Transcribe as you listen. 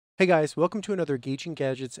Hey guys, welcome to another Gauging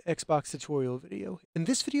Gadgets Xbox tutorial video. In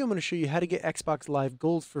this video, I'm going to show you how to get Xbox Live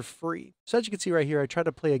Gold for free. So as you can see right here, I tried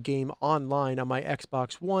to play a game online on my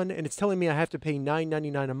Xbox One, and it's telling me I have to pay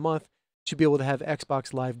 $9.99 a month to be able to have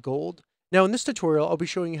Xbox Live Gold. Now in this tutorial, I'll be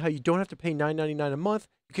showing you how you don't have to pay $9.99 a month.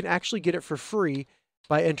 You can actually get it for free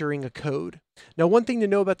by entering a code. Now one thing to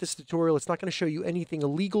know about this tutorial, it's not going to show you anything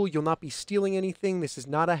illegal. You'll not be stealing anything. This is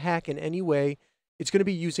not a hack in any way. It's going to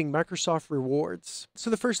be using Microsoft Rewards.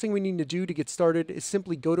 So the first thing we need to do to get started is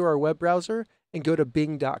simply go to our web browser and go to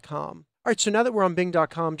Bing.com. All right, so now that we're on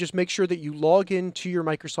Bing.com, just make sure that you log in to your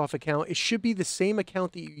Microsoft account. It should be the same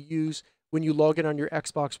account that you use when you log in on your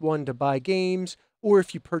Xbox One to buy games, or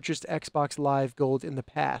if you purchased Xbox Live Gold in the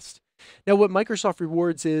past. Now what Microsoft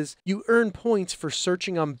Rewards is, you earn points for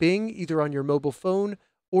searching on Bing, either on your mobile phone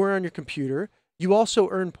or on your computer. You also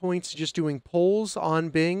earn points just doing polls on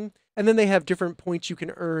Bing. And then they have different points you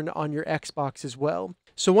can earn on your Xbox as well.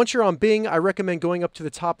 So once you're on Bing, I recommend going up to the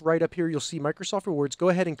top right up here. You'll see Microsoft Rewards. Go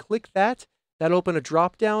ahead and click that. That'll open a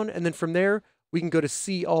drop down. And then from there, we can go to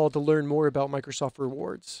See All to learn more about Microsoft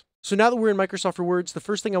Rewards. So now that we're in Microsoft Rewards, the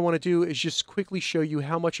first thing I want to do is just quickly show you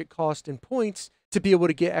how much it costs in points to be able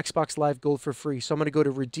to get Xbox Live Gold for free. So I'm going to go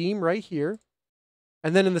to Redeem right here.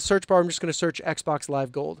 And then in the search bar, I'm just going to search Xbox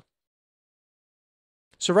Live Gold.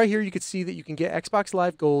 So right here, you can see that you can get Xbox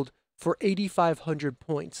Live Gold for 8,500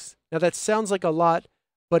 points. Now that sounds like a lot,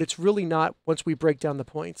 but it's really not once we break down the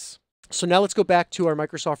points. So now let's go back to our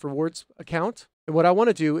Microsoft Rewards account. And what I want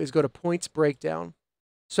to do is go to Points Breakdown.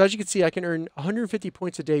 So as you can see, I can earn 150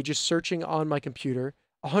 points a day just searching on my computer,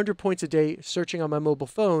 100 points a day searching on my mobile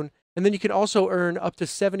phone, and then you can also earn up to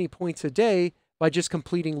 70 points a day by just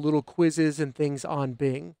completing little quizzes and things on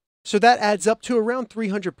Bing. So that adds up to around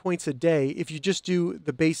 300 points a day if you just do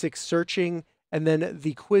the basic searching and then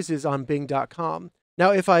the quizzes on Bing.com.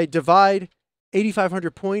 Now, if I divide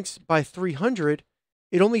 8,500 points by 300,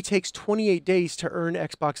 it only takes 28 days to earn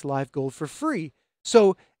Xbox Live Gold for free.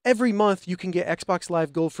 So every month you can get Xbox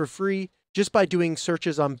Live Gold for free just by doing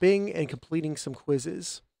searches on Bing and completing some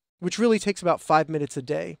quizzes, which really takes about 5 minutes a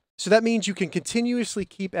day. So that means you can continuously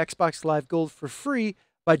keep Xbox Live Gold for free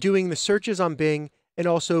by doing the searches on Bing and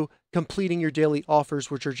also completing your daily offers,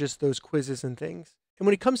 which are just those quizzes and things. And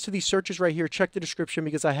when it comes to these searches right here, check the description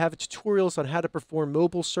because I have tutorials on how to perform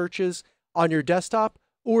mobile searches on your desktop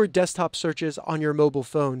or desktop searches on your mobile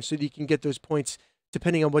phone so that you can get those points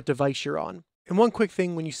depending on what device you're on. And one quick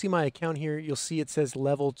thing, when you see my account here, you'll see it says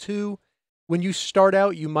level 2. When you start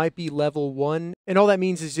out, you might be level 1. And all that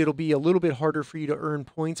means is it'll be a little bit harder for you to earn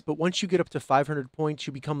points. But once you get up to 500 points,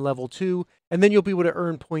 you become level 2. And then you'll be able to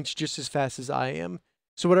earn points just as fast as I am.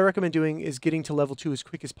 So what I recommend doing is getting to level 2 as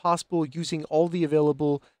quick as possible, using all the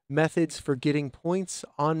available methods for getting points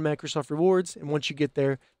on Microsoft Rewards. And once you get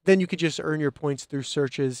there, then you could just earn your points through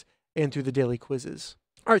searches and through the daily quizzes.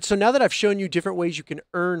 All right, so now that I've shown you different ways you can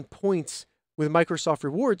earn points with Microsoft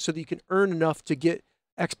Rewards so that you can earn enough to get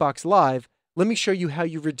Xbox Live, let me show you how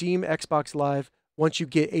you redeem Xbox Live once you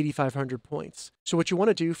get 8,500 points. So what you want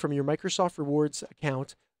to do from your Microsoft Rewards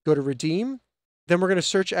account, go to Redeem, then we're going to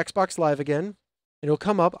search Xbox Live again. And it'll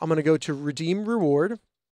come up. I'm going to go to Redeem Reward.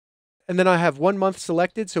 And then I have 1 month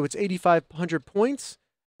selected, so it's 8,500 points.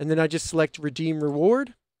 And then I just select Redeem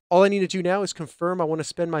Reward. All I need to do now is confirm I want to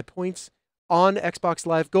spend my points on Xbox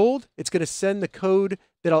Live Gold. It's going to send the code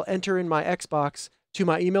that I'll enter in my Xbox to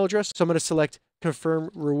my email address. So I'm going to select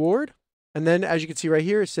Confirm Reward. And then as you can see right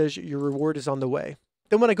here, it says your reward is on the way.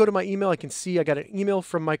 Then when I go to my email, I can see I got an email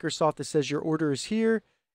from Microsoft that says your order is here.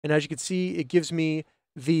 And as you can see, it gives me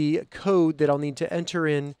the code that I'll need to enter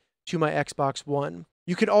in to my Xbox One.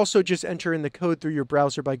 You can also just enter in the code through your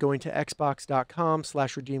browser by going to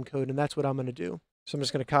xbox.com/redeem code, and that's what I'm going to do. So I'm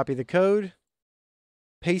just going to copy the code,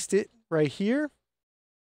 paste it right here,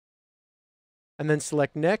 and then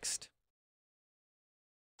select Next.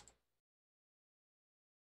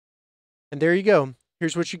 And there you go.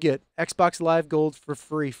 Here's what you get. Xbox Live Gold for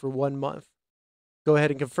free for 1 month. Go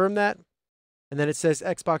ahead and confirm that. And then it says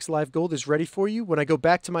Xbox Live Gold is ready for you. When I go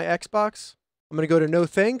back to my Xbox, I'm going to go to No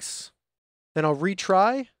Thanks. Then I'll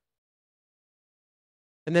retry.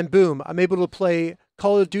 And then boom, I'm able to play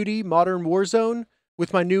Call of Duty Modern Warzone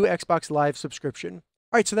with my new Xbox Live subscription.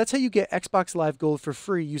 All right, so that's how you get Xbox Live Gold for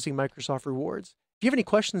free using Microsoft Rewards. If you have any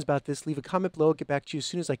questions about this, leave a comment below. I'll get back to you as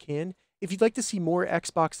soon as I can. If you'd like to see more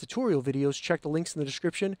Xbox tutorial videos, check the links in the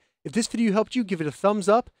description. If this video helped you, give it a thumbs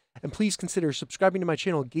up. And please consider subscribing to my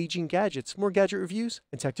channel, Gauging Gadgets, for more gadget reviews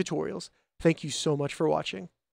and tech tutorials. Thank you so much for watching.